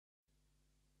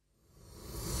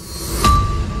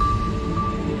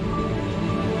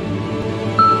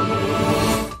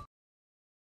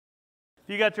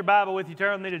you got your Bible with you,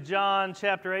 turn with me to John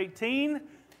chapter 18.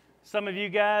 Some of you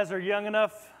guys are young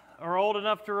enough or old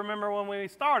enough to remember when we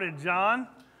started John,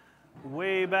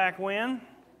 way back when.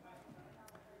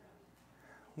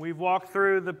 We've walked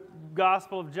through the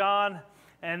Gospel of John,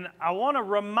 and I want to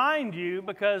remind you,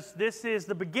 because this is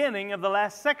the beginning of the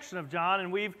last section of John,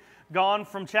 and we've gone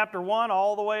from chapter 1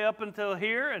 all the way up until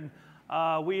here,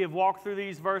 and we have walked through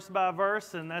these verse by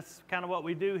verse, and that's kind of what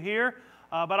we do here.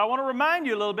 But I want to remind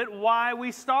you a little bit why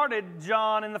we started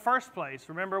John in the first place.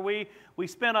 Remember, we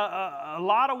spent a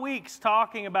lot of weeks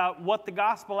talking about what the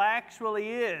gospel actually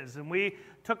is. And we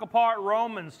took apart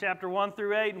Romans chapter 1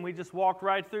 through 8, and we just walked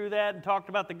right through that and talked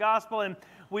about the gospel. And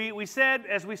we said,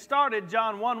 as we started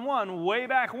John 1:1, way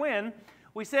back when,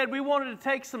 we said we wanted to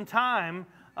take some time,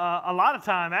 a lot of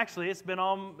time actually. I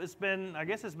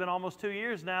guess it's been almost 2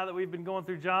 years now that we've been going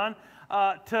through John,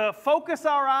 to focus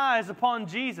our eyes upon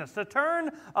Jesus, to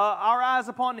turn our eyes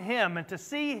upon Him and to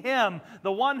see Him,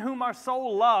 the one whom our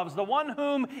soul loves, the one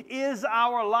whom is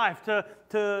our life,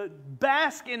 to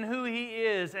bask in who He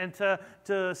is and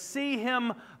to see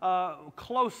Him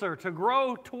closer, to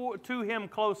grow to Him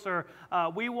closer.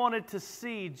 We wanted to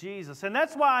see Jesus. And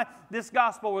that's why this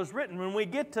gospel was written. When we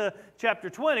get to chapter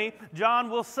 20, John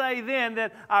will say then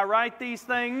that I write these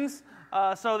things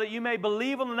so that you may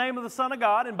believe on the name of the Son of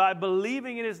God, and by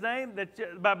believing in His name,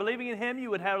 by believing in Him, you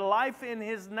would have life in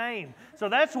His name. So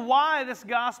that's why this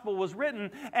gospel was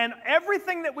written, and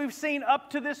everything that we've seen up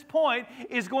to this point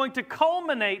is going to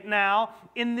culminate now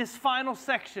in this final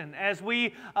section, as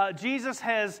Jesus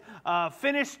has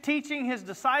finished teaching His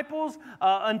disciples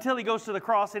until He goes to the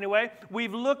cross anyway.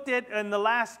 We've looked at, in the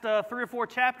last 3 or 4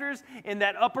 chapters, in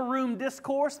that upper room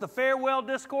discourse, the farewell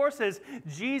discourse, as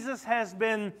Jesus has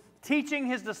been teaching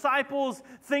His disciples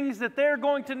things that they're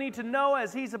going to need to know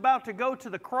as He's about to go to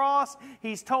the cross.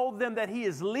 He's told them that He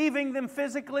is leaving them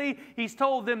physically. He's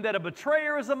told them that a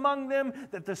betrayer is among them,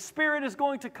 that the Spirit is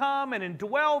going to come and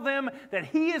indwell them, that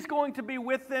He is going to be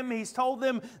with them. He's told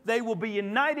them they will be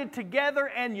united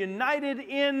together and united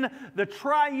in the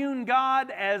triune God.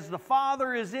 As the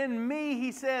Father is in me,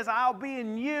 He says, I'll be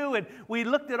in you. And we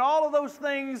looked at all of those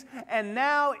things, and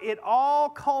now it all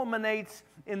culminates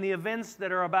in the events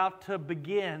that are about to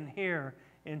begin here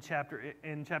in chapter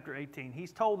 18.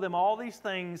 He's told them all these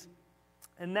things,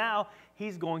 and now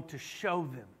He's going to show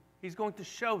them. He's going to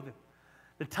show them.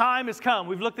 The time has come.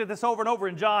 We've looked at this over and over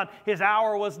in John. His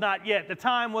hour was not yet. The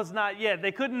time was not yet.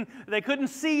 They couldn't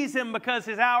seize Him because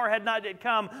His hour had not yet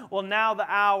come. Well, now the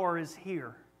hour is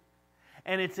here.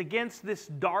 And it's against this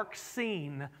dark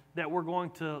scene that we're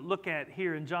going to look at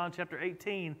here in John chapter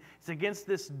 18. It's against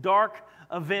this dark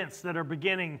events that are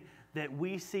beginning that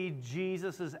we see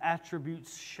Jesus'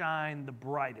 attributes shine the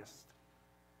brightest.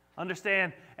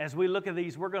 Understand, as we look at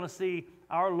these, we're going to see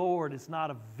our Lord is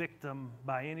not a victim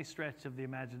by any stretch of the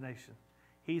imagination.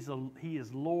 He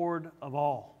is Lord of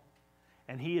all,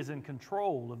 and He is in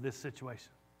control of this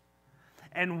situation.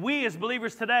 And we as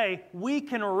believers today, we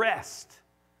can rest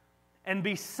and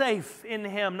be safe in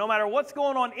Him. No matter what's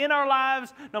going on in our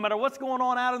lives, no matter what's going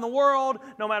on out in the world,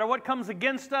 no matter what comes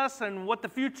against us and what the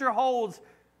future holds,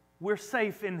 we're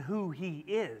safe in who He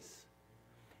is.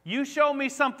 You show me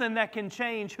something that can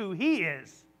change who He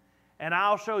is, and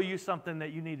I'll show you something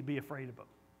that you need to be afraid of.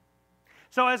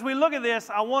 So as we look at this,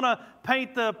 I want to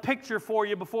paint the picture for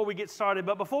you before we get started.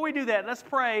 But before we do that, let's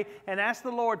pray and ask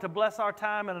the Lord to bless our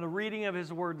time and the reading of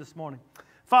His Word this morning.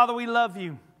 Father, we love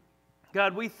You.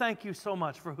 God, we thank You so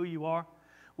much for who You are.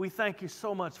 We thank You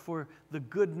so much for the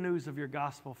good news of Your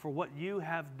gospel, for what You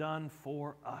have done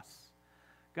for us.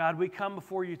 God, we come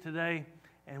before You today,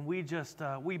 and we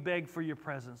beg for Your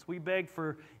presence. We beg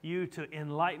for You to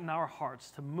enlighten our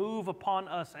hearts, to move upon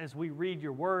us as we read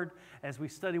Your word, as we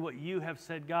study what You have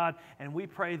said, God, and we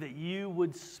pray that You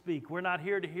would speak. We're not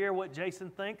here to hear what Jason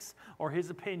thinks or his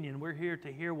opinion. We're here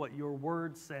to hear what Your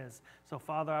word says. So,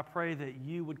 Father, I pray that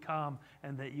You would come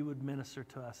and that You would minister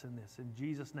to us in this. In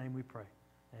Jesus' name we pray.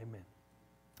 Amen.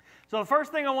 So the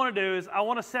first thing I want to do is I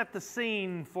want to set the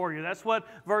scene for you. That's what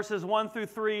verses 1 through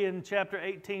 3 in chapter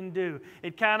 18 do.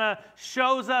 It kind of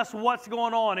shows us what's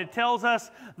going on. It tells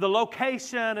us the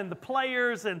location and the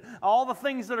players and all the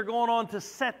things that are going on to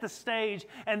set the stage.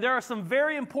 And there are some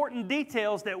very important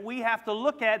details that we have to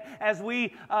look at as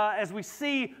we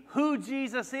see who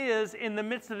Jesus is in the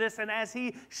midst of this, and as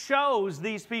He shows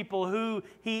these people who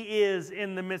He is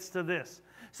in the midst of this.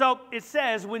 So it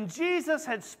says, when Jesus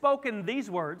had spoken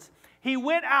these words, He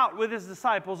went out with His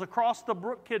disciples across the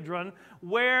brook Kidron,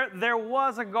 where there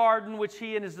was a garden which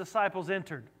He and His disciples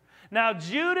entered. Now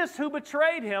Judas, who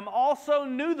betrayed Him, also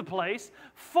knew the place,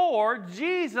 for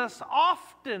Jesus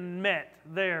often met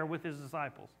there with His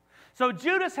disciples. So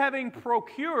Judas, having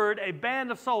procured a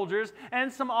band of soldiers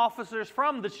and some officers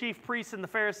from the chief priests and the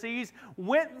Pharisees,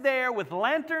 went there with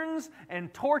lanterns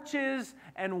and torches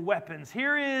and weapons.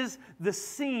 Here is the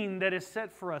scene that is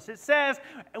set for us. It says,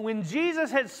 when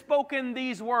Jesus had spoken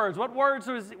these words, what words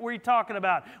were he talking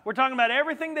about? We're talking about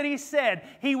everything that he said.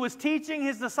 He was teaching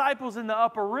his disciples in the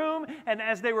upper room, and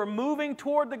as they were moving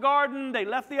toward the garden, they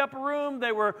left the upper room,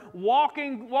 they were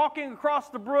walking across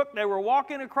the brook, they were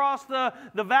walking across the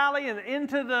valley and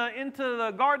into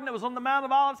the garden that was on the Mount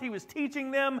of Olives. He was teaching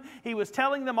them. He was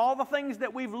telling them all the things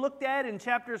that we've looked at in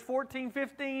chapters 14,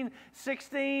 15,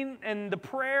 16, and the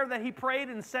prayer that he prayed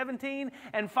in 17.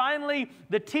 And finally,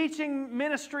 the teaching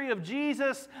ministry of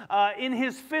Jesus in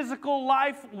his physical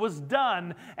life was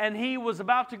done, and he was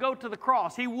about to go to the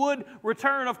cross. He would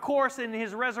return, of course, in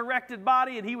his resurrected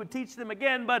body, and he would teach them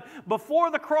again. But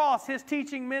before the cross, his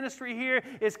teaching ministry here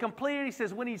is completed. He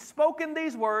says, when he'd spoken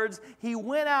these words, he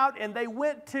went out and they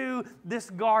went to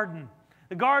this garden.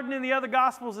 The garden in the other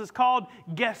Gospels is called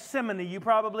Gethsemane. You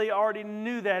probably already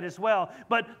knew that as well.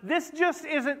 But this just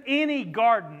isn't any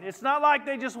garden. It's not like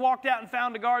they just walked out and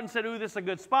found a garden and said, ooh, this is a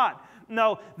good spot.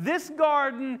 No, this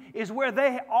garden is where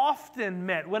they often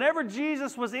met. Whenever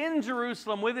Jesus was in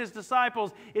Jerusalem with his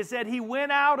disciples, it said he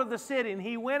went out of the city and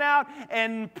he went out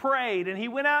and prayed and he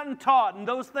went out and taught and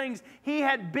those things. He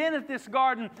had been at this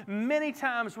garden many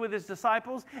times with his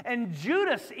disciples, and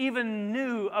Judas even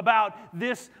knew about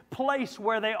this place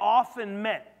where they often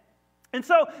met. And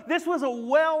so this was a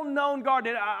well-known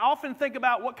garden. I often think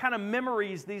about what kind of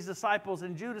memories these disciples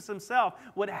and Judas himself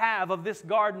would have of this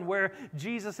garden where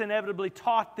Jesus inevitably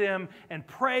taught them and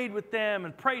prayed with them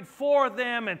and prayed for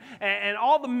them and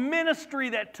all the ministry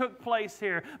that took place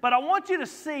here. But I want you to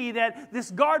see that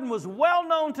this garden was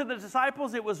well-known to the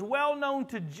disciples. It was well-known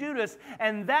to Judas.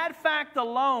 And that fact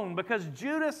alone, because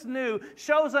Judas knew,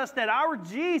 shows us that our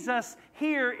Jesus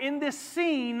here in this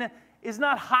scene is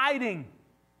not hiding.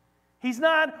 He's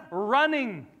not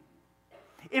running.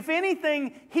 If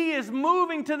anything, he is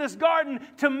moving to this garden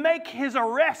to make his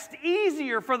arrest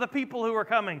easier for the people who are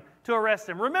coming to arrest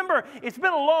him. Remember, it's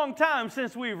been a long time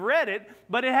since we've read it,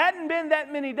 but it hadn't been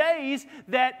that many days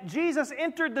that Jesus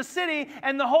entered the city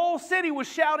and the whole city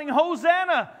was shouting,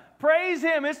 Hosanna! Praise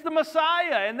him, it's the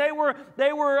Messiah. And they were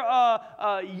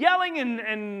yelling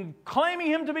and claiming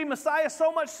him to be Messiah,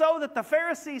 so much so that the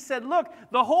Pharisees said, look,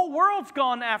 the whole world's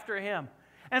gone after him.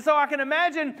 And so I can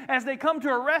imagine as they come to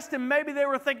arrest him, maybe they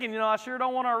were thinking, I sure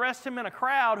don't want to arrest him in a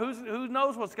crowd. Who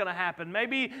knows what's going to happen?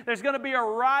 Maybe there's going to be a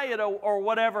riot or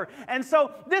whatever. And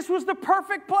so this was the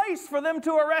perfect place for them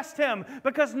to arrest him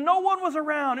because no one was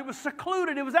around. It was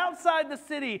secluded. It was outside the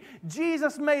city.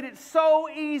 Jesus made it so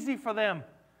easy for them.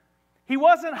 He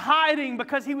wasn't hiding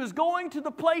because he was going to the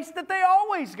place that they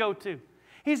always go to.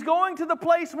 He's going to the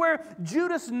place where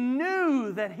Judas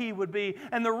knew that he would be.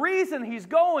 And the reason he's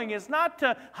going is not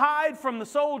to hide from the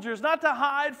soldiers, not to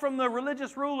hide from the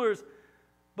religious rulers,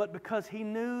 but because he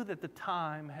knew that the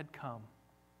time had come.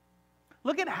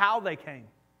 Look at how they came.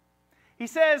 He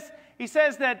says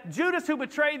that Judas, who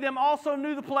betrayed them, also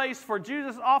knew the place, for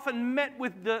Jesus often met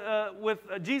with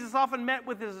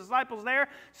his disciples there.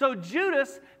 So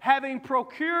Judas, having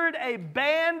procured a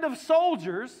band of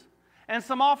soldiers and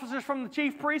some officers from the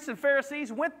chief priests and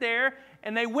Pharisees, went there,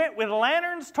 and they went with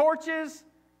lanterns, torches,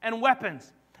 and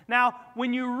weapons. Now,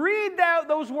 when you read out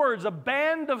those words, a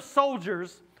band of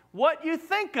soldiers, what you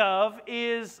think of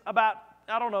is about,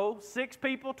 6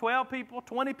 people, 12 people,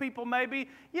 20 people maybe,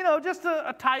 just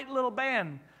a tight little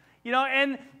band.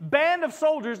 And band of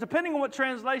soldiers, depending on what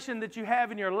translation that you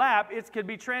have in your lap, it could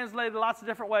be translated lots of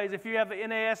different ways. If you have the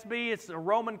NASB, it's a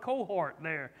Roman cohort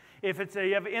there. If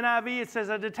you have NIV, it says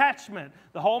a detachment.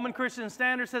 The Holman Christian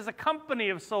Standard says a company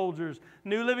of soldiers.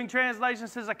 New Living Translation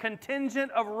says a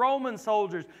contingent of Roman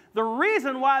soldiers. The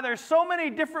reason why there's so many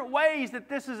different ways that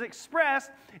this is expressed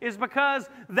is because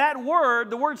that word,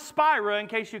 the word spira, in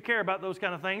case you care about those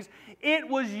kind of things, it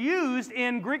was used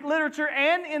in Greek literature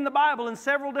and in the Bible in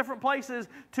several different places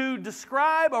to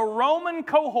describe a Roman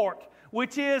cohort,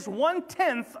 which is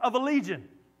 1/10 of a legion.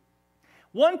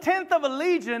 1/10 of a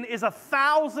legion is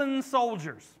 1,000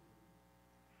 soldiers.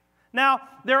 Now,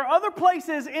 there are other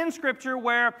places in Scripture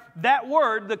where that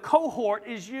word, the cohort,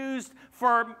 is used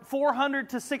for 400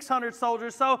 to 600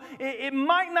 soldiers. So it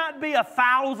might not be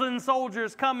 1,000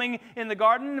 soldiers coming in the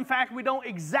garden. In fact, we don't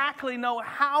exactly know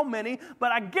how many,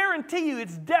 but I guarantee you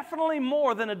it's definitely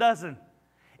more than a dozen.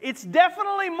 It's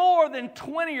definitely more than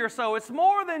 20 or so. It's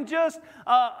more than just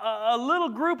a little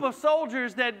group of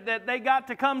soldiers that they got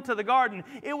to come to the garden.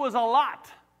 It was a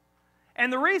lot.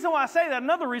 And the reason why I say that,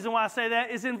 another reason why I say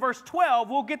that, is in verse 12.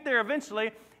 We'll get there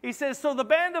eventually. He says, so the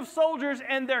band of soldiers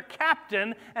and their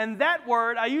captain, and that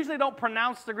word, I usually don't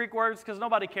pronounce the Greek words because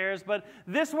nobody cares, but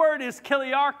this word is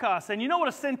kiliarchos. And you know what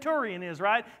a centurion is,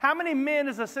 right? How many men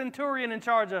is a centurion in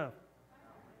charge of?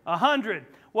 100.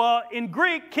 Well, in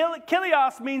Greek,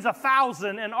 kilios means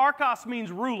 1,000, and archos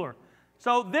means ruler.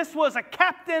 So this was a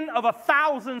captain of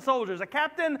 1,000 soldiers, a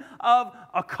captain of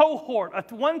a cohort,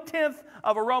 1/10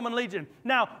 of a Roman legion.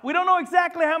 Now, we don't know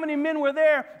exactly how many men were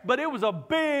there, but it was a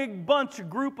big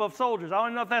group of soldiers. I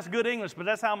don't know if that's good English, but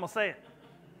that's how I'm going to say it.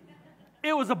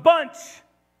 It was a bunch.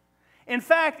 In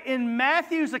fact, in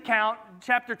Matthew's account,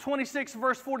 chapter 26,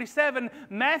 verse 47,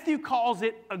 Matthew calls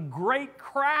it a great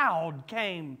crowd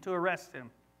came to arrest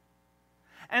him.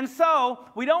 And so,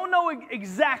 we don't know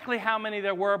exactly how many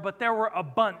there were, but there were a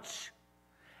bunch.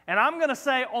 And I'm going to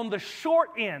say on the short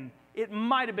end, it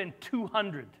might have been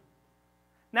 200.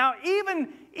 Now,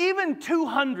 even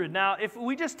 200, now, if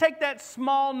we just take that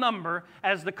small number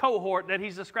as the cohort that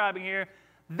he's describing here,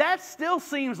 that still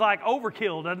seems like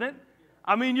overkill, doesn't it?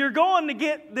 I mean, you're going to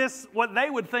get this, what they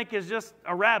would think is just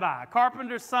a rabbi, a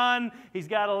carpenter's son. He's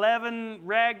got 11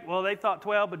 they thought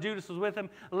 12, but Judas was with him.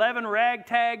 11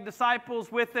 ragtag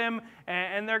disciples with him,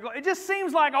 and they're going. It just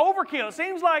seems like overkill. It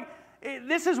seems like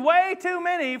this is way too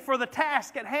many for the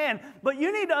task at hand. But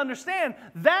you need to understand,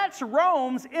 that's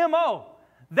Rome's M.O.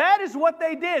 That is what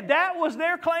they did. That was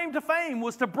their claim to fame,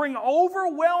 was to bring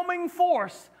overwhelming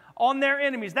force on their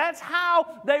enemies. That's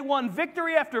how they won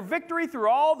victory after victory through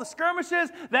all the skirmishes.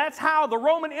 That's how the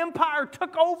Roman Empire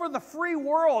took over the free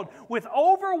world, with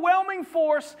overwhelming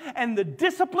force and the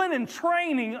discipline and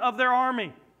training of their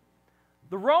army.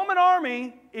 The Roman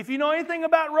army, if you know anything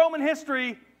about Roman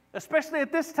history, especially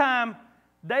at this time,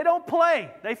 they don't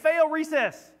play. They fail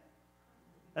recess.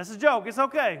 That's a joke. It's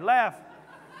okay. Laugh.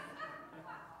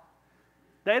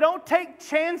 They don't take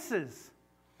chances.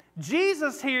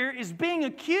 Jesus here is being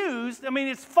accused. I mean,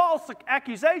 it's false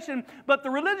accusation, but the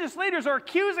religious leaders are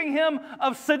accusing him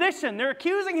of sedition. They're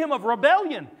accusing him of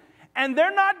rebellion. And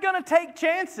they're not going to take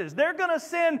chances. They're going to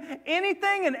send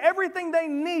anything and everything they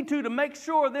need to make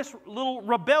sure this little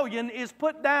rebellion is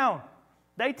put down.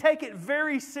 They take it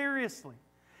very seriously.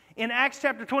 In Acts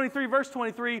chapter 23, verse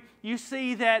 23, you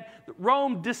see that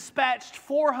Rome dispatched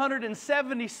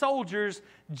 470 soldiers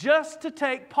just to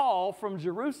take Paul from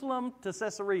Jerusalem to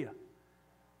Caesarea.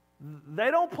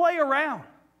 They don't play around.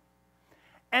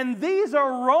 And these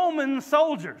are Roman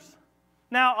soldiers.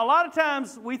 Now, a lot of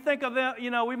times we think of them,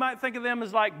 we might think of them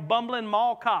as like bumbling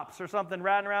mall cops or something,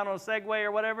 riding around on a Segway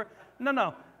or whatever.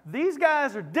 No. These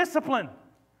guys are disciplined.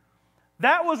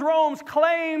 That was Rome's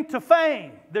claim to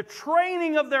fame, the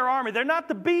training of their army. They're not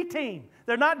the B team.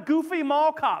 They're not goofy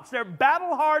mall cops. They're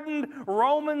battle-hardened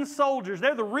Roman soldiers.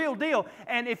 They're the real deal.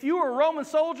 And if you were a Roman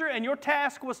soldier and your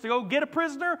task was to go get a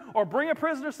prisoner or bring a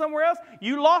prisoner somewhere else,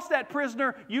 you lost that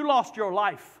prisoner, you lost your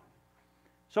life.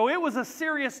 So it was a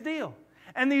serious deal.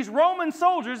 And these Roman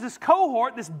soldiers, this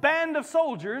cohort, this band of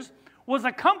soldiers, was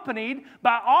accompanied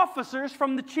by officers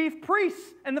from the chief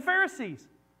priests and the Pharisees.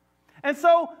 And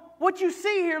so what you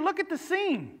see here, look at the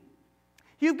scene.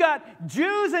 You've got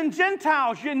Jews and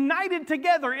Gentiles united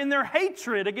together in their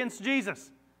hatred against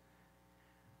Jesus.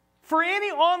 For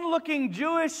any onlooking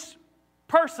Jewish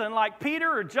person like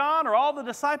Peter or John or all the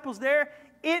disciples there,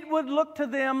 it would look to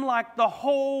them like the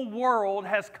whole world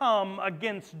has come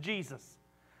against Jesus.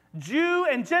 Jew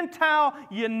and Gentile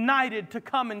united to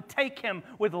come and take him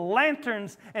with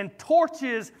lanterns and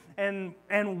torches and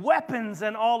weapons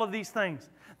and all of these things.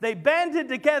 They banded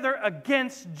together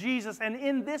against Jesus. And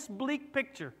in this bleak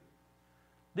picture,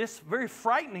 this very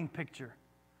frightening picture,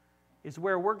 is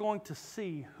where we're going to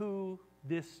see who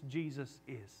this Jesus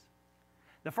is.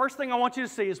 The first thing I want you to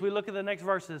see as we look at the next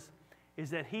verses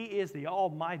is that He is the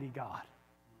Almighty God.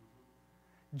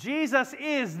 Jesus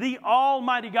is the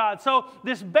Almighty God. So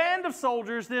this band of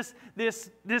soldiers, this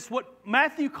what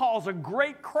Matthew calls a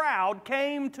great crowd,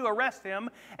 came to arrest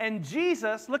Him. And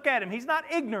Jesus, look at Him, He's not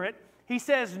ignorant. He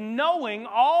says, knowing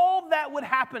all that would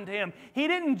happen to Him. He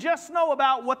didn't just know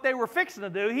about what they were fixing to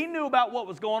do. He knew about what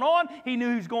was going on. He knew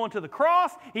He was going to the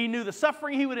cross. He knew the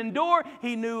suffering He would endure.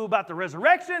 He knew about the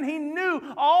resurrection. He knew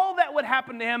all that would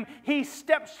happen to Him. He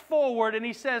steps forward and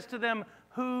He says to them,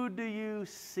 who do you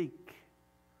seek?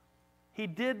 He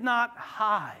did not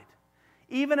hide.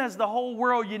 Even as the whole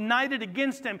world united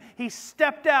against Him, He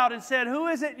stepped out and said, who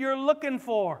is it you're looking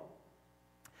for?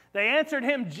 They answered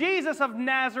Him, Jesus of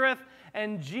Nazareth.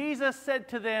 And Jesus said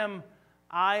to them,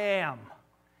 I am.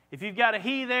 If you've got a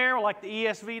He there, like the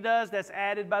ESV does, that's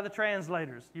added by the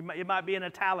translators. It might be in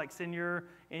italics in your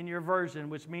in your version,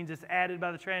 which means it's added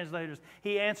by the translators.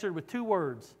 He answered with 2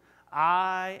 words,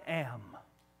 I am.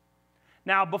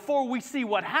 Now, before we see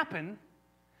what happened,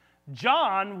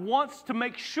 John wants to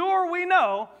make sure we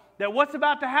know that what's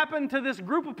about to happen to this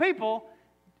group of people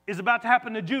is about to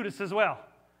happen to Judas as well.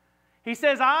 He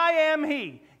says, I am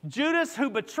he. Judas, who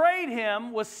betrayed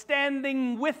him, was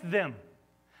standing with them.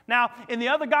 Now, in the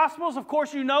other Gospels, of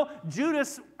course, you know,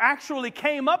 Judas actually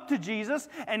came up to Jesus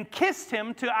and kissed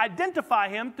him to identify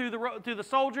him through the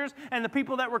soldiers and the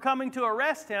people that were coming to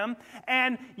arrest him.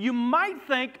 And you might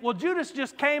think, well, Judas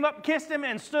just came up, kissed him,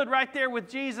 and stood right there with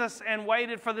Jesus and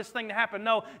waited for this thing to happen.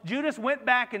 No, Judas went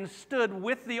back and stood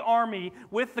with the army,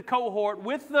 with the cohort,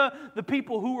 with the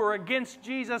people who were against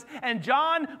Jesus. And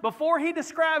John, before he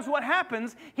describes what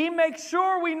happens, he makes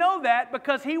sure we know that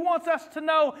because he wants us to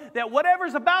know that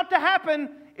whatever's about to happen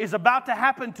is about to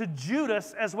happen to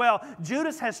Judas as well.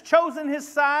 Judas has chosen his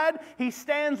side. He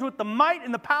stands with the might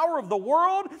and the power of the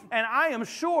world, and I am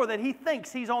sure that he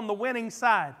thinks he's on the winning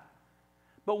side.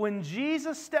 But when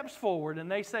Jesus steps forward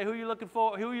and they say, who are you looking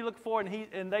for? Who are you looking for?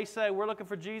 And they say, we're looking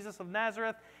for Jesus of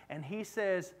Nazareth. And he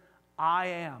says, I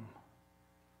am.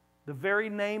 The very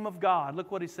name of God.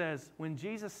 Look what he says. When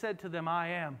Jesus said to them, I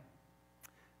am,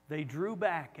 they drew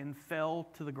back and fell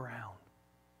to the ground.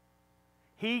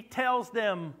 He tells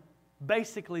them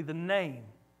basically the name,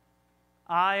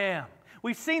 I am.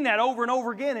 We've seen that over and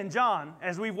over again in John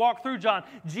as we've walked through John.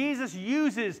 Jesus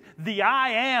uses the I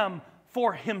am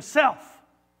for himself.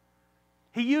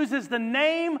 He uses the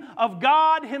name of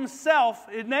God himself,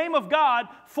 the name of God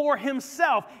for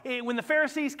himself. When the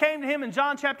Pharisees came to him in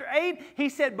John chapter 8, he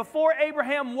said, before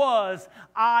Abraham was,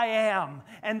 I am.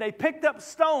 And they picked up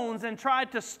stones and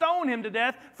tried to stone him to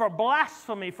death for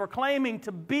blasphemy, for claiming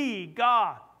to be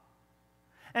God.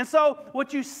 And so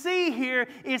what you see here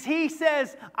is he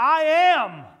says, I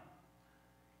am.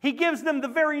 He gives them the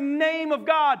very name of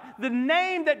God, the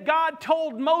name that God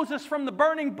told Moses from the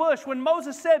burning bush when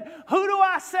Moses said, who do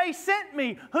I say sent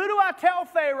me? Who do I tell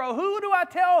Pharaoh? Who do I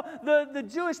tell the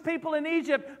Jewish people in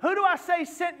Egypt? Who do I say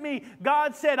sent me?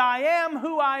 God said, I am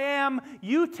who I am.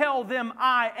 You tell them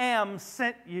I am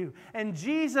sent you. And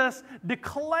Jesus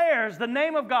declares the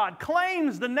name of God,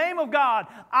 claims the name of God,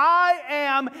 I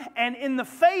am. And in the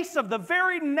face of the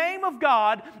very name of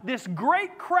God, this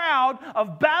great crowd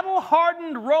of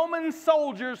battle-hardened Roman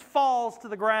soldiers falls to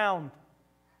the ground.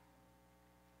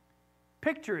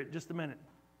 Picture it just a minute.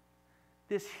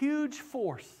 This huge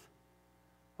force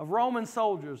of Roman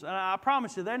soldiers, and I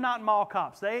promise you, they're not mall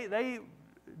cops. They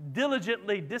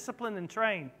diligently disciplined and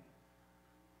trained.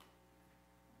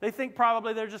 They think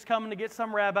probably they're just coming to get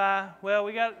some rabbi. Well,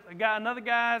 we got another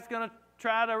guy that's going to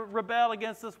try to rebel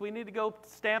against us. We need to go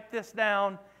stamp this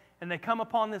down. And they come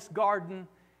upon this garden,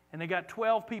 and they got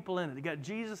 12 people in it. They got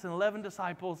Jesus and 11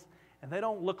 disciples, and they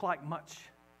don't look like much.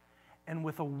 And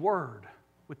with a word,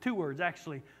 with 2 words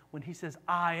actually, when he says,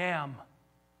 I am,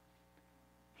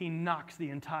 he knocks the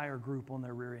entire group on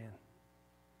their rear end.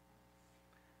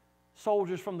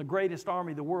 Soldiers from the greatest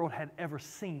army the world had ever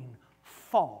seen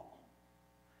fall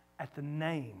at the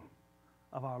name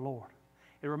of our Lord.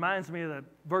 It reminds me of that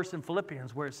verse in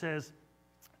Philippians where it says,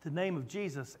 the name of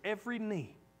Jesus, every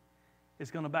knee is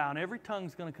going to bow, and every tongue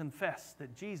is going to confess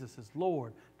that Jesus is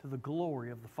Lord to the glory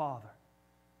of the Father.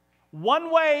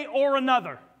 One way or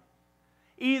another,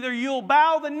 either you'll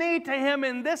bow the knee to him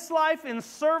in this life in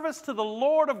service to the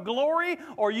Lord of glory,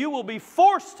 or you will be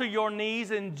forced to your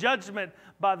knees in judgment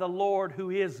by the Lord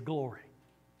who is glory.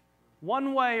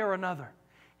 One way or another,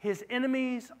 his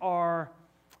enemies are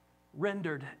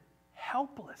rendered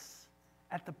helpless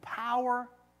at the power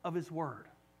of his word.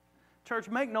 Church,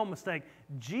 make no mistake,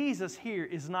 Jesus here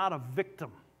is not a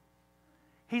victim.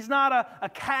 He's not a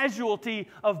casualty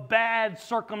of bad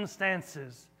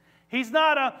circumstances. He's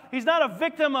not a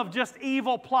victim of just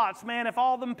evil plots. Man, if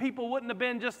all them people wouldn't have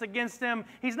been just against him.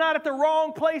 He's not at the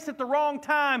wrong place at the wrong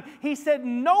time. He said,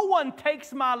 no one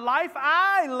takes my life.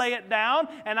 I lay it down,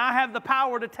 and I have the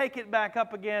power to take it back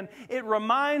up again. It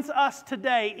reminds us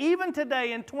today, even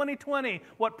today in 2020,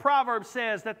 what Proverbs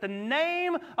says, that the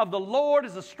name of the Lord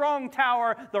is a strong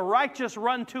tower. The righteous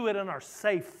run to it and are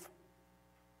safe.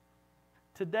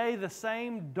 Today, the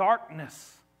same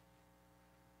darkness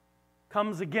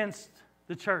comes against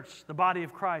the church, the body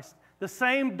of Christ. The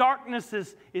same darkness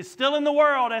is still in the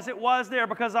world as it was there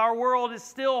because our world is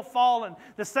still fallen.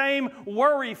 The same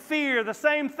worry, fear, the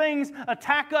same things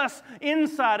attack us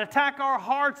inside, attack our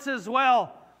hearts as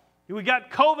well. We got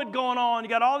COVID going on. You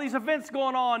got all these events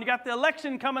going on. You got the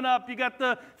election coming up. You got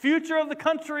the future of the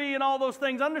country and all those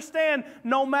things. Understand,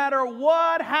 no matter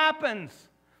what happens,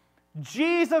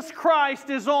 Jesus Christ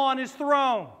is on his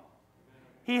throne.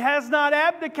 He has not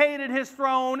abdicated His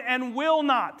throne and will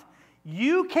not.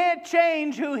 You can't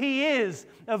change who He is.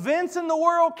 Events in the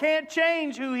world can't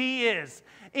change who He is.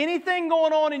 Anything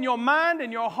going on in your mind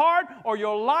and your heart or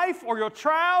your life or your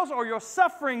trials or your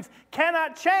sufferings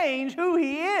cannot change who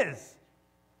He is.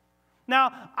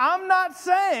 Now, I'm not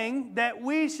saying that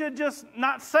we should just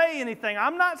not say anything.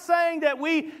 I'm not saying that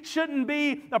we shouldn't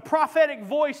be a prophetic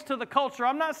voice to the culture.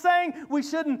 I'm not saying we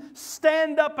shouldn't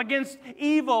stand up against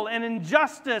evil and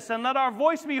injustice and let our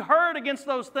voice be heard against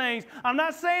those things. I'm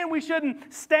not saying we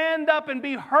shouldn't stand up and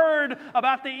be heard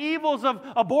about the evils of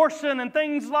abortion and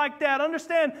things like that.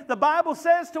 Understand, the Bible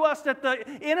says to us that the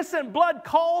innocent blood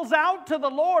calls out to the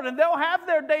Lord and they'll have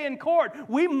their day in court.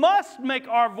 We must make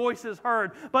our voices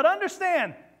heard. But understand,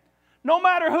 no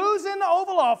matter who's in the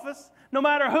Oval Office, no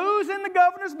matter who's in the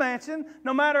governor's mansion,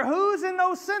 no matter who's in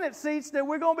those Senate seats that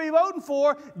we're going to be voting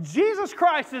for, Jesus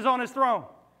Christ is on His throne.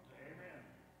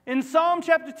 Amen. In Psalm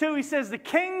chapter 2, He says, the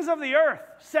kings of the earth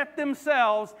set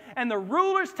themselves, and the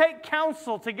rulers take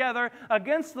counsel together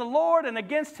against the Lord and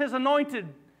against His anointed,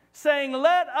 saying,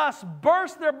 let us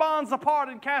burst their bonds apart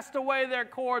and cast away their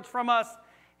cords from us.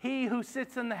 He who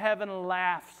sits in the heaven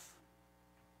laughs.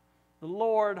 The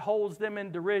Lord holds them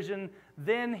in derision.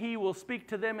 Then He will speak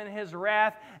to them in His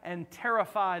wrath and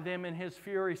terrify them in His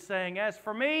fury, saying, as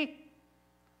for me,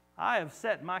 I have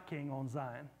set my king on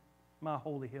Zion, my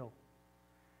holy hill.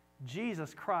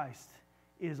 Jesus Christ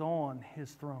is on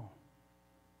His throne.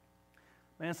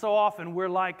 Man, so often we're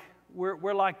like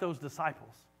those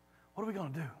disciples. What are we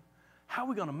going to do? How are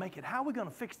we going to make it? How are we going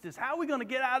to fix this? How are we going to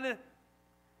get out of it?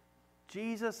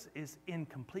 Jesus is in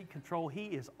complete control. He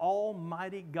is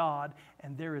Almighty God,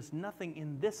 and there is nothing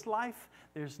in this life,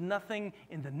 there's nothing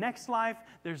in the next life,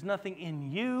 there's nothing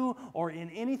in you or in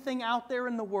anything out there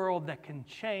in the world that can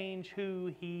change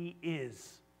who He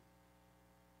is.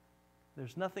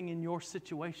 There's nothing in your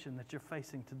situation that you're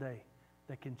facing today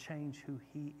that can change who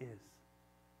He is.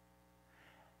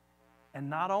 And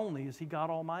not only is He God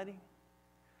Almighty,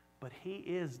 but He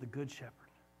is the Good Shepherd.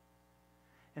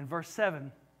 In verse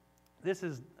 7, This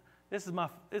is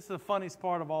the funniest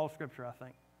part of all of Scripture, I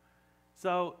think.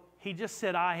 So He just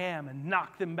said, I am, and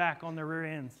knocked them back on their rear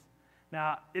ends.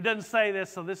 Now, it doesn't say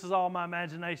this, so this is all my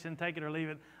imagination. Take it or leave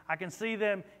it. I can see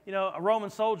them, a Roman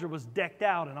soldier was decked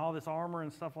out in all this armor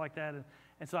and stuff like that.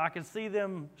 And so I can see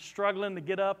them struggling to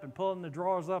get up and pulling the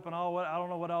drawers up and all. I don't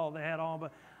know what all they had on,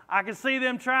 but I can see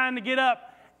them trying to get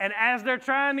up. And as they're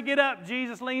trying to get up,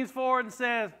 Jesus leans forward and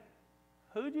says,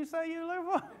 who'd you say you live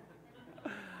for?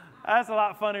 That's a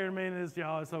lot funnier to me than this,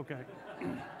 y'all. It's okay.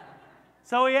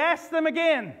 So He asks them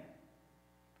again,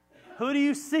 who do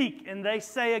you seek? And they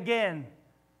say again,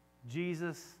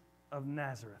 Jesus of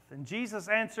Nazareth. And Jesus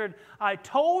answered, I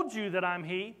told you that I'm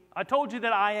He. I told you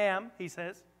that I am, He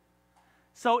says.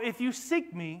 So if you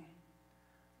seek Me,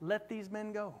 let these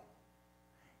men go.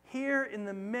 Here in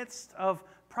the midst of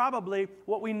probably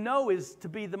what we know is to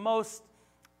be the most,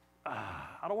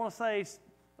 I don't want to say,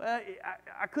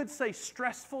 I could say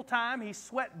stressful time. He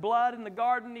sweat blood in the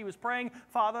garden. He was praying,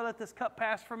 Father, let this cup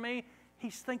pass from me.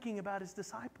 He's thinking about His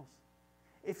disciples.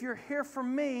 If you're here for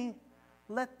Me,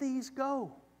 let these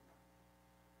go.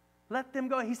 Let them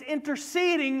go. He's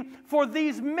interceding for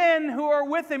these men who are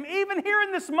with Him. Even here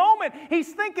in this moment,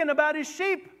 He's thinking about His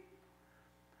sheep.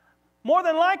 More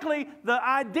than likely, the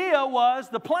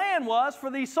plan was for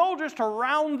these soldiers to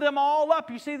round them all up.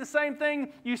 You see the same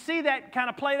thing, you see that kind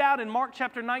of played out in Mark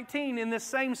chapter 19 in this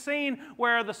same scene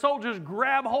where the soldiers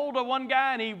grab hold of one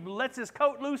guy and he lets his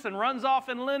coat loose and runs off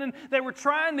in linen. They were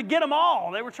trying to get them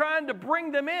all. They were trying to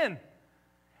bring them in.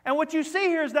 And what you see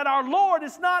here is that our Lord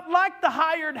is not like the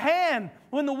hired hand.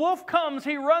 When the wolf comes,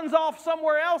 He runs off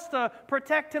somewhere else to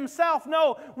protect Himself.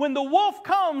 No, when the wolf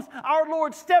comes, our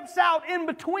Lord steps out in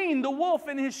between the wolf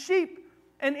and His sheep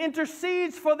and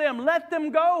intercedes for them. Let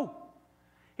them go.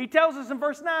 He tells us in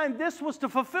verse 9, this was to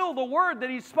fulfill the word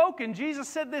that He's spoken. Jesus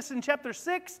said this in chapter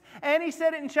 6, and He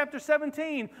said it in chapter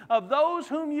 17. Of those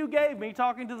whom You gave Me,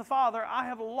 talking to the Father, I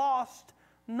have lost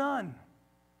none.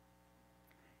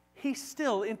 He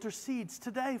still intercedes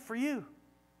today for you.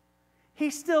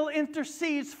 He still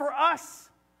intercedes for us.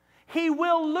 He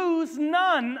will lose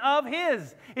none of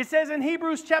His. It says in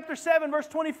Hebrews chapter 7, verse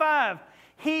 25,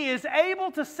 He is able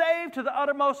to save to the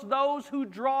uttermost those who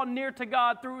draw near to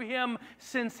God through Him,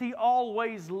 since He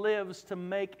always lives to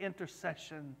make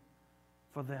intercession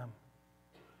for them.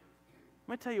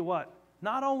 Let me tell you what,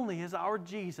 not only is our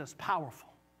Jesus powerful,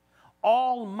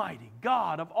 almighty,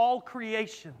 God of all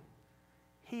creation,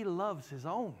 He loves His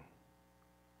own.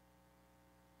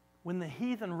 When the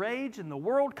heathen rage and the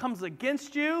world comes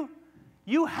against you,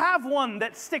 you have one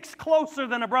that sticks closer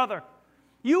than a brother.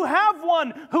 You have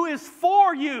one who is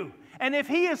for you. And if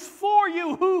he is for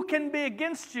you, who can be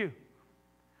against you?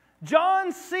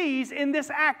 John sees in this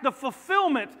act the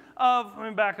fulfillment of, let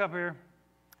me back up here.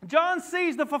 John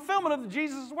sees the fulfillment of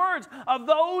Jesus' words, of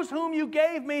those whom you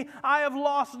gave me, I have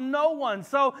lost no one.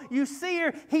 So you see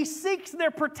here, he seeks their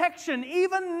protection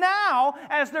even now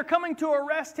as they're coming to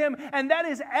arrest him, and that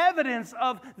is evidence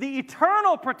of the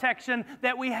eternal protection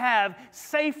that we have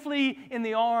safely in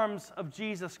the arms of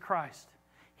Jesus Christ.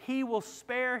 He will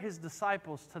spare his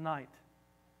disciples tonight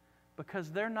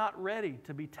because they're not ready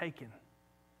to be taken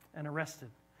and arrested.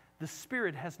 The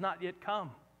Spirit has not yet come.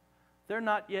 They're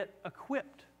not yet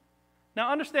equipped. Now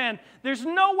understand, there's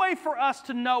no way for us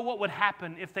to know what would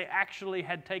happen if they actually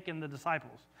had taken the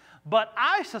disciples. But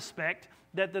I suspect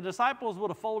that the disciples would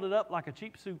have folded up like a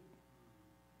cheap suit.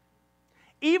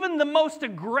 Even the most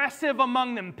aggressive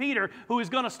among them, Peter, who is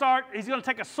going to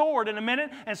take a sword in a minute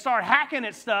and start hacking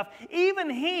at stuff, even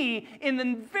he, in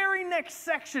the very next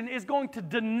section, is going to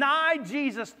deny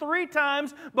Jesus 3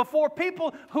 times before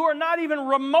people who are not even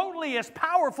remotely as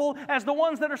powerful as the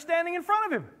ones that are standing in front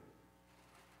of him.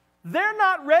 They're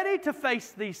not ready to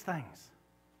face these things.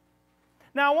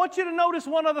 Now, I want you to notice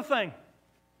one other thing.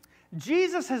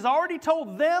 Jesus has already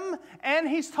told them, and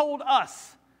he's told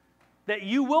us, that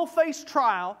you will face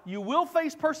trial, you will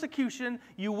face persecution,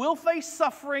 you will face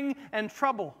suffering and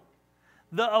trouble.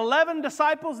 The 11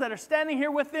 disciples that are standing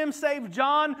here with them, save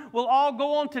John, will all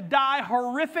go on to die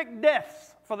horrific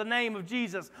deaths for the name of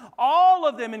Jesus. All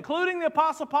of them, including the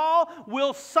Apostle Paul,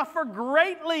 will suffer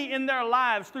greatly in their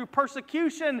lives through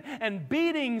persecution and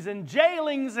beatings and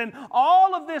jailings and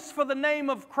all of this for the name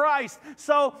of Christ.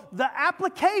 So the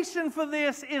application for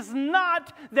this is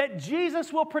not that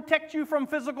Jesus will protect you from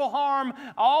physical harm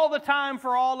all the time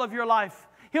for all of your life.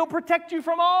 He'll protect you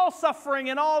from all suffering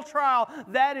and all trial.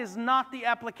 That is not the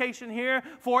application here,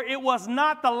 for it was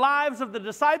not the lives of the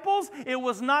disciples, it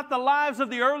was not the lives of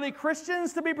the early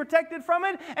Christians to be protected from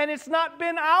it, and it's not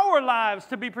been our lives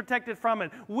to be protected from it.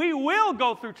 We will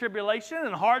go through tribulation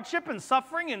and hardship and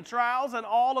suffering and trials and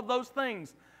all of those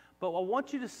things. But I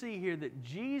want you to see here that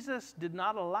Jesus did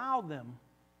not allow them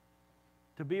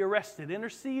to be arrested,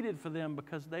 interceded for them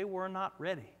because they were not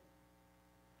ready.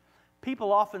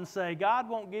 People often say, God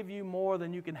won't give you more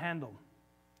than you can handle.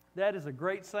 That is a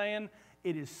great saying.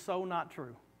 It is so not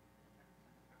true.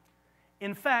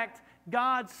 In fact,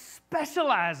 God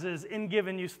specializes in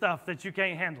giving you stuff that you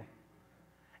can't handle.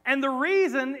 And the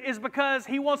reason is because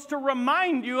He wants to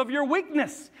remind you of your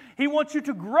weakness. He wants you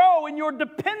to grow in your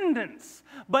dependence.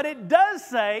 But it does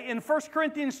say in 1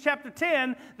 Corinthians chapter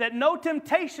 10 that no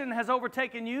temptation has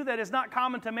overtaken you that is not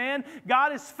common to man.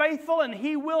 God is faithful and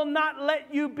He will not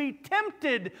let you be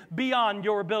tempted beyond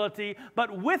your ability.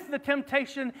 But with the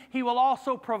temptation, He will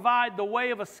also provide the way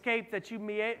of escape that you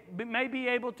may be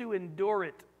able to endure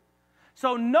it.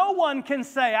 So no one can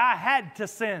say, I had to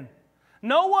sin.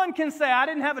 No one can say, I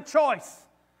didn't have a choice.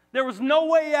 There was no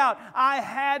way out. I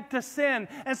had to sin.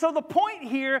 And so the point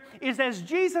here is as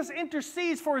Jesus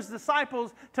intercedes for His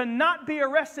disciples to not be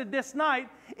arrested this night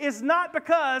is not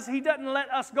because He doesn't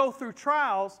let us go through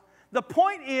trials. The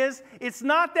point is, it's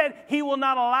not that He will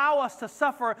not allow us to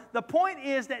suffer. The point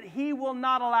is that He will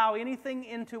not allow anything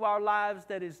into our lives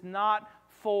that is not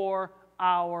for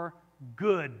our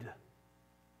good.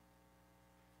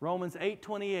 Romans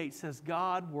 8:28 says,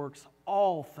 God works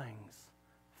all things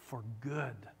for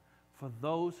good for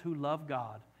those who love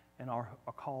God and are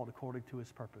called according to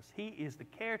His purpose. He is the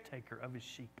caretaker of His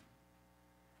sheep.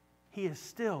 He is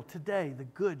still today the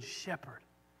good shepherd.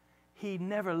 He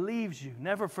never leaves you,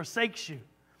 never forsakes you.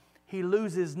 He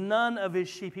loses none of His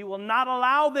sheep. He will not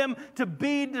allow them to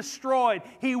be destroyed.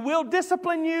 He will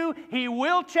discipline you. He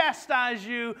will chastise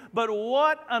you. But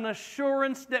what an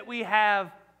assurance that we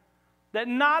have that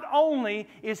not only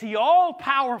is He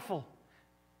all-powerful,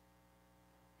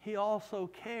 He also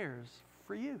cares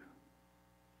for you.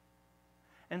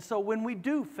 And so when we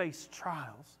do face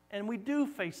trials, and we do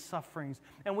face sufferings,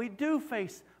 and we do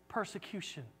face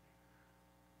persecution,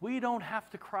 we don't have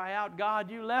to cry out,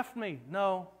 God, you left me.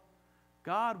 No,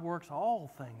 God works all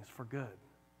things for good.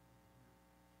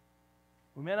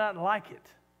 We may not like it,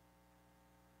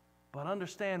 but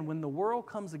understand when the world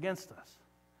comes against us,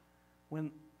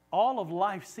 when all of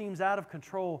life seems out of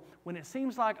control, when it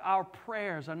seems like our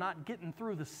prayers are not getting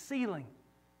through the ceiling,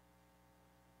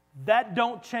 that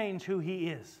don't change who He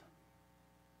is.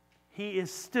 He is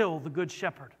still the Good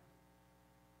Shepherd.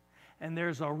 And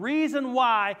there's a reason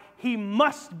why He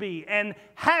must be and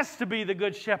has to be the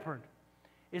Good Shepherd.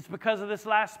 It's because of this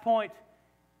last point.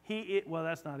 Well,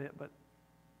 that's not it, but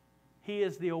He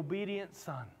is the obedient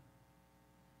Son.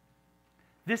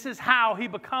 This is how he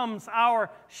becomes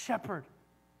our shepherd,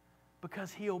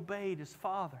 because he obeyed his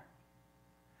Father.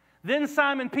 Then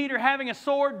Simon Peter, having a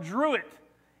sword, drew it.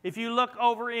 If you look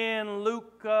over in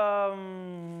Luke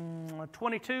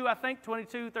 22, I think,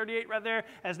 22:38 right there,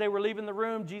 as they were leaving the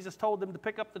room, Jesus told them to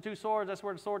pick up the two swords. That's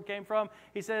where the sword came from.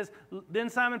 He says,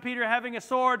 then Simon Peter, having a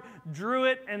sword, drew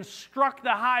it and struck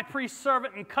the high priest's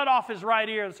servant and cut off his right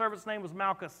ear. The servant's name was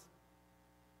Malchus.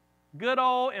 Good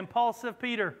old impulsive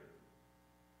Peter.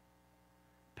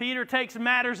 Peter takes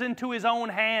matters into his own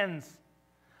hands.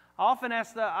 I often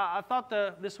ask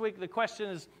this week the question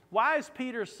is, why is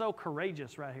Peter so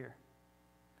courageous right here?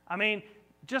 I mean,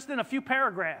 just in a few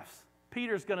paragraphs,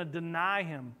 Peter's going to deny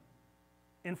him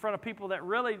in front of people that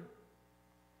really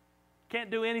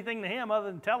can't do anything to him other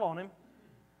than tell on him.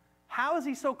 How is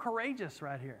he so courageous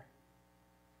right here?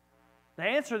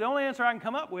 The only answer I can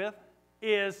come up with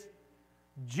is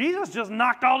Jesus just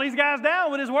knocked all these guys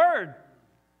down with his word.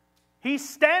 He's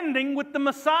standing with the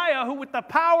Messiah, who with the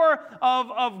power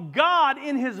of God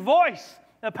in his voice,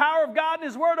 the power of God in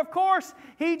his word, of course,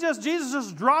 Jesus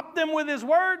just dropped them with his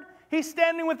word. He's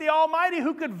standing with the Almighty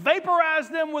who could vaporize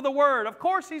them with a word. Of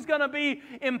course he's going to be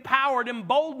empowered,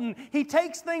 emboldened. He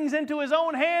takes things into his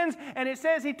own hands, and it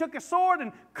says he took a sword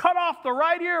and cut off the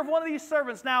right ear of one of these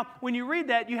servants. Now, when you read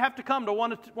that, you have to come to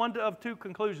one of two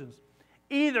conclusions.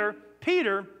 Either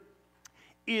Peter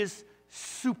is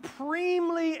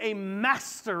supremely a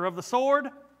master of the sword,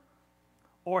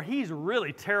 or he's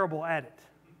really terrible at it.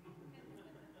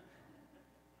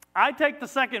 I take the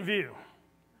second view.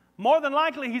 More than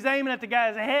likely, he's aiming at the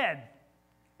guy's head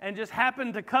and just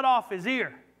happened to cut off his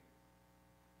ear.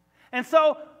 And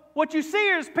so what you see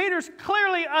here is Peter's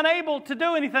clearly unable to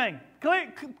do anything.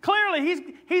 Clearly,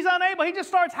 he's unable. He just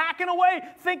starts hacking away,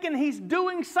 thinking he's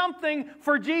doing something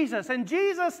for Jesus. And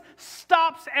Jesus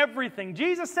stops everything.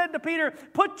 Jesus said to Peter,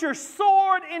 "Put your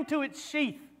sword into its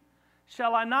sheath.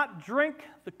 Shall I not drink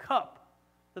the cup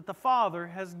that the Father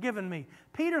has given me?"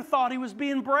 Peter thought he was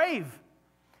being brave.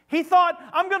 He thought,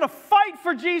 I'm going to fight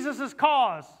for Jesus'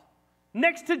 cause,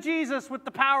 next to Jesus with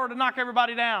the power to knock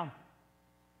everybody down.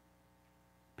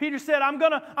 Peter said, I'm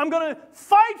going to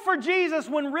fight for Jesus,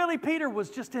 when really Peter was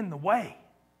just in the way.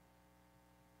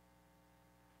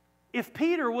 If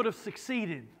Peter would have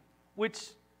succeeded, which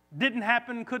didn't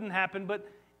happen, couldn't happen, but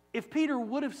if Peter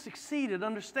would have succeeded,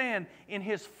 understand, in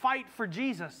his fight for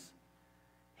Jesus,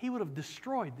 he would have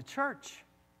destroyed the church.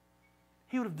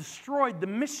 He would have destroyed the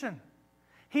mission.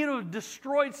 He would have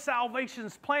destroyed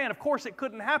salvation's plan. Of course, it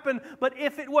couldn't happen, but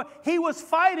if it were, he was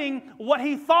fighting what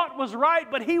he thought was right,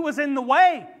 but he was in the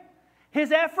way.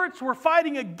 His efforts were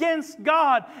fighting against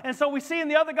God. And so we see in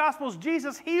the other Gospels,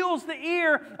 Jesus heals the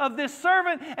ear of this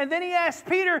servant, and then he asks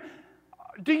Peter,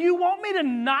 "Do you want me to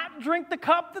not drink the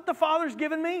cup that the Father's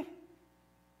given me?"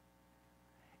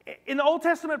 In the Old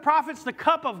Testament prophets, the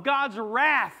cup of God's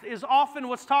wrath is often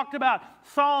what's talked about.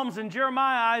 Psalms and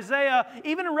Jeremiah, Isaiah,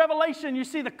 even in Revelation, you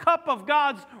see the cup of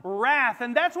God's wrath.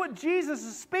 And that's what Jesus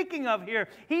is speaking of here.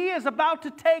 He is about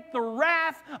to take the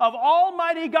wrath of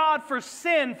Almighty God for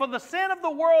sin, for the sin of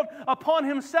the world upon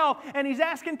himself. And he's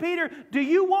asking Peter, "Do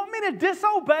you want me to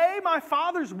disobey my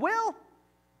Father's will?"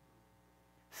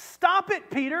 Stop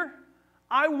it, Peter.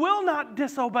 I will not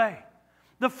disobey.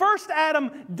 The first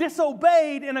Adam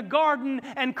disobeyed in a garden,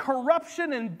 and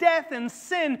corruption and death and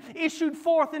sin issued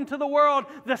forth into the world.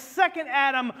 The second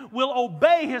Adam will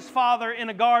obey his Father in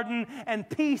a garden, and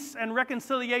peace and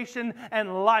reconciliation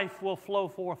and life will flow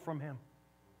forth from him.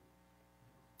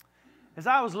 As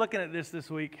I was looking at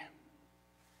this week,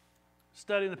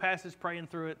 studying the passage, praying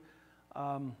through it,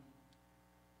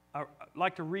 I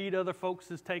like to read other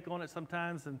folks' take on it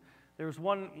sometimes, and there was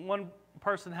one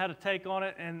person had a take on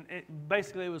it, and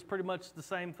basically it was pretty much the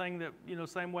same thing that,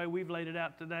 same way we've laid it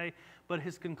out today. But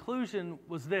his conclusion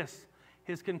was this.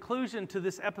 His conclusion to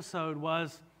this episode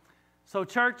was, so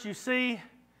church, you see,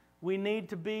 we need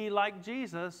to be like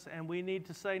Jesus, and we need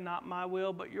to say, not my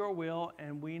will, but your will,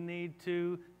 and we need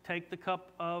to take the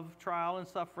cup of trial and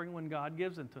suffering when God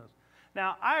gives it to us.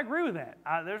 Now, I agree with that.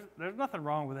 There's nothing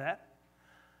wrong with that.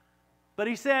 But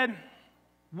he said,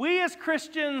 we as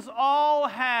Christians all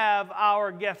have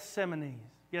our Gethsemanes.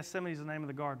 Gethsemane is the name of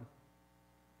the garden.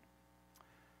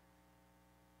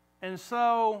 And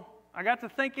so I got to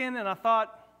thinking, and I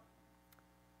thought,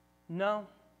 no,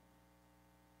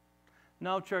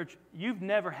 church, you've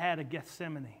never had a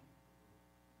Gethsemane.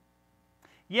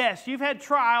 Yes, you've had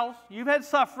trials, you've had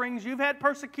sufferings, you've had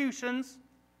persecutions,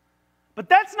 but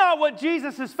that's not what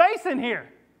Jesus is facing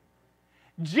here.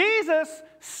 Jesus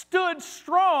stood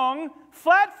strong,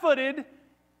 flat-footed,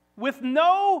 with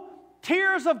no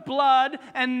tears of blood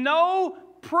and no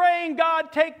praying,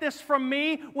 God, take this from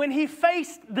me, when he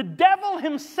faced the devil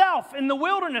himself in the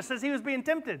wilderness as he was being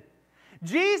tempted.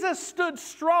 Jesus stood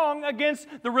strong against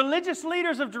the religious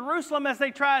leaders of Jerusalem as they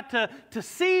tried to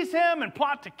seize him and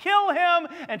plot to kill him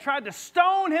and tried to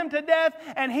stone him to death,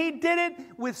 and he did it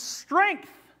with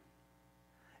strength.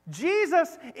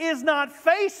 Jesus is not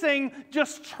facing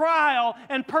just trial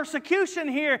and persecution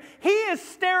here. He is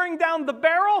staring down the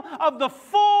barrel of the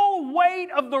full weight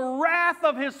of the wrath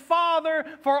of his Father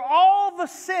for all the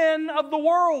sin of the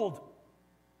world.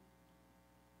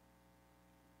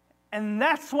 And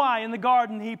that's why in the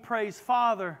garden he prays,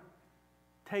 Father,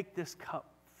 take this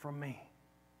cup from me.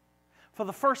 For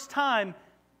the first time,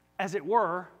 as it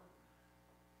were,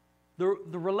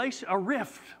 a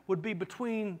rift would be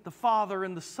between the Father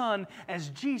and the Son as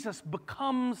Jesus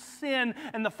becomes sin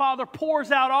and the Father pours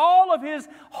out all of his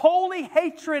holy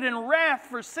hatred and wrath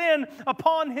for sin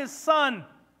upon his Son.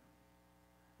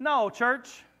 No,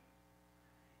 church.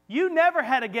 You never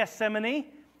had a Gethsemane,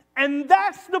 and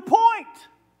that's the point.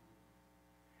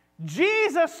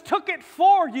 Jesus took it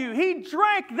for you. He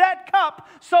drank that cup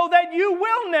so that you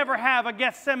will never have a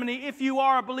Gethsemane if you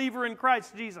are a believer in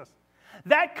Christ Jesus.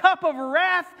 That cup of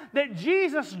wrath that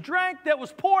Jesus drank that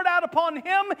was poured out upon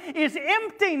him is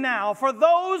empty now for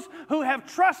those who have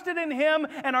trusted in him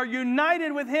and are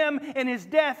united with him in his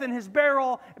death and his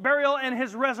burial and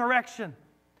his resurrection.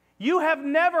 You have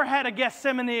never had a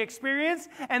Gethsemane experience,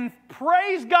 and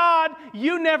praise God,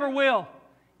 you never will.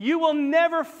 You will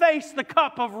never face the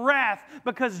cup of wrath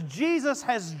because Jesus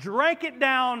has drank it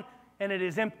down and it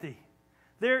is empty.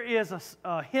 There is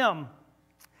a hymn.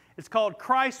 It's called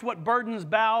Christ, What Burdens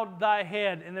Bowed Thy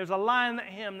Head. And there's a line in that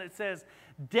hymn that says,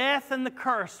 Death and the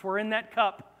curse were in that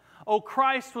cup. O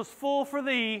Christ was full for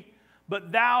thee,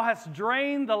 but thou hast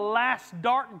drained the last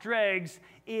dark dregs.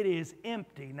 It is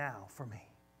empty now for me.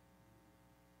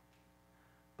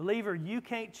 Believer, you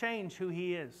can't change who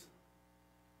he is.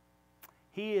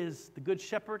 He is the Good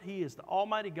Shepherd, he is the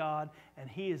Almighty God, and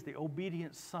he is the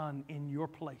obedient Son in your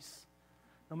place.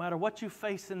 No matter what you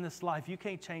face in this life, you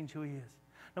can't change who he is.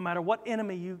 No matter what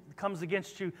enemy comes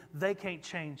against you, they can't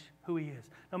change who he is.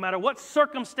 No matter what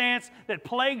circumstance that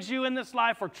plagues you in this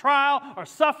life, or trial, or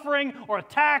suffering, or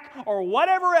attack, or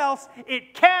whatever else,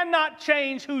 it cannot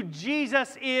change who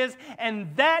Jesus is,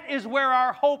 and that is where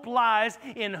our hope lies,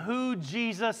 in who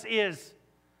Jesus is.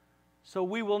 So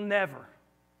we will never,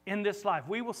 in this life,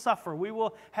 we will suffer, we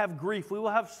will have grief, we will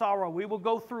have sorrow, we will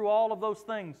go through all of those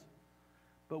things,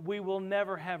 but we will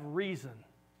never have reason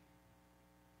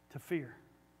to fear.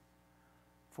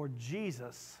 For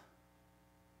Jesus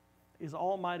is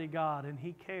Almighty God, and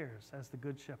he cares as the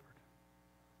Good Shepherd.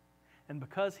 And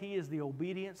because he is the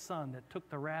obedient Son that took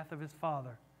the wrath of his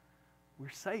Father, we're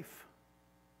safe.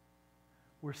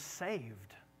 We're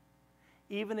saved.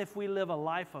 Even if we live a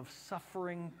life of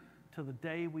suffering to the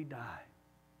day we die,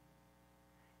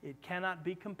 it cannot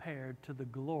be compared to the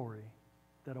glory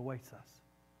that awaits us.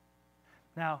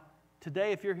 Now,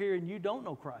 today, if you're here and you don't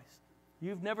know Christ,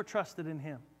 you've never trusted in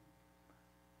him,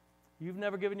 you've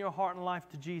never given your heart and life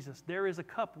to Jesus, there is a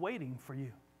cup waiting for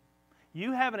you.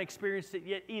 You haven't experienced it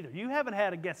yet either. You haven't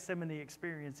had a Gethsemane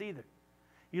experience either.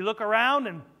 You look around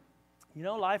and,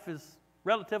 life is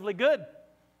relatively good.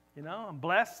 I'm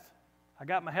blessed. I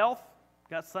got my health,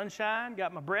 got sunshine,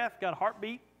 got my breath, got a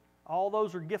heartbeat. All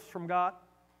those are gifts from God.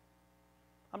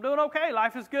 I'm doing okay.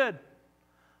 Life is good.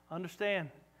 Understand,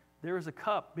 there is a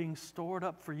cup being stored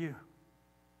up for you.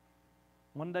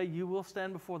 One day you will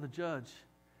stand before the judge,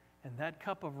 and that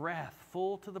cup of wrath,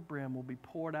 full to the brim, will be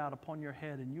poured out upon your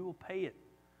head, and you will pay it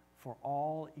for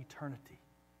all eternity.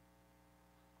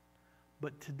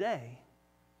 But today,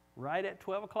 right at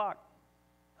 12 o'clock,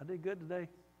 I did good today.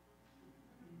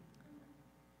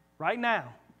 Right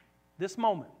now, this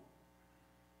moment,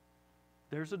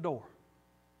 there's a door.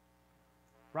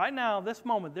 Right now, this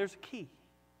moment, there's a key.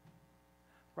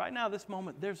 Right now, this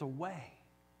moment, there's a way.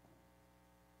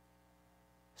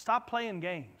 Stop playing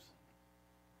games.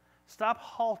 Stop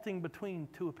halting between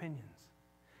two opinions.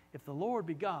 If the Lord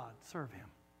be God, serve him.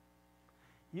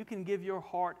 You can give your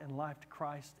heart and life to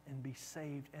Christ and be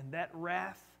saved, and that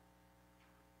wrath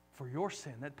for your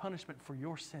sin, that punishment for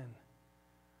your sin,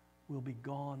 will be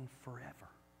gone forever.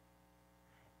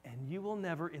 And you will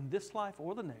never, in this life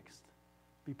or the next,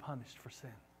 be punished for sin.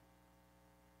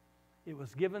 It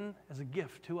was given as a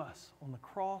gift to us on the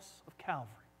cross of Calvary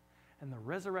and the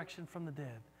resurrection from the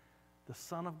dead. The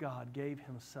Son of God gave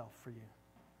himself for you.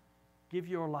 Give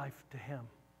your life to him.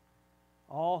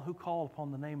 All who call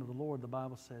upon the name of the Lord, the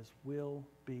Bible says, will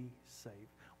be saved.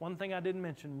 One thing I didn't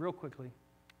mention real quickly,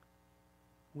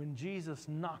 when Jesus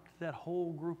knocked that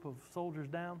whole group of soldiers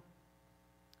down,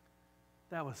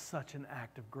 That was such an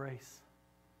act of grace.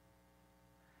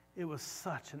 It was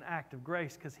such an act of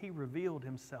grace because He revealed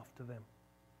Himself to them.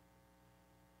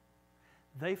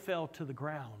 They fell to the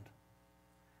ground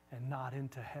and not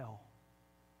into hell.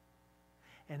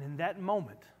 And in that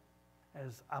moment,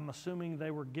 as I'm assuming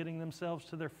they were getting themselves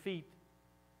to their feet,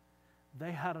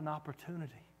 they had an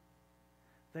opportunity.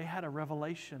 They had a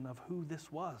revelation of who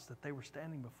this was that they were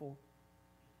standing before.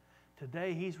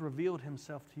 Today, He's revealed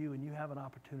Himself to you, and you have an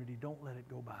opportunity. Don't let it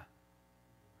go by.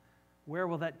 Where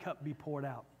will that cup be poured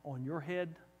out? On your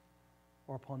head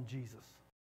or upon Jesus?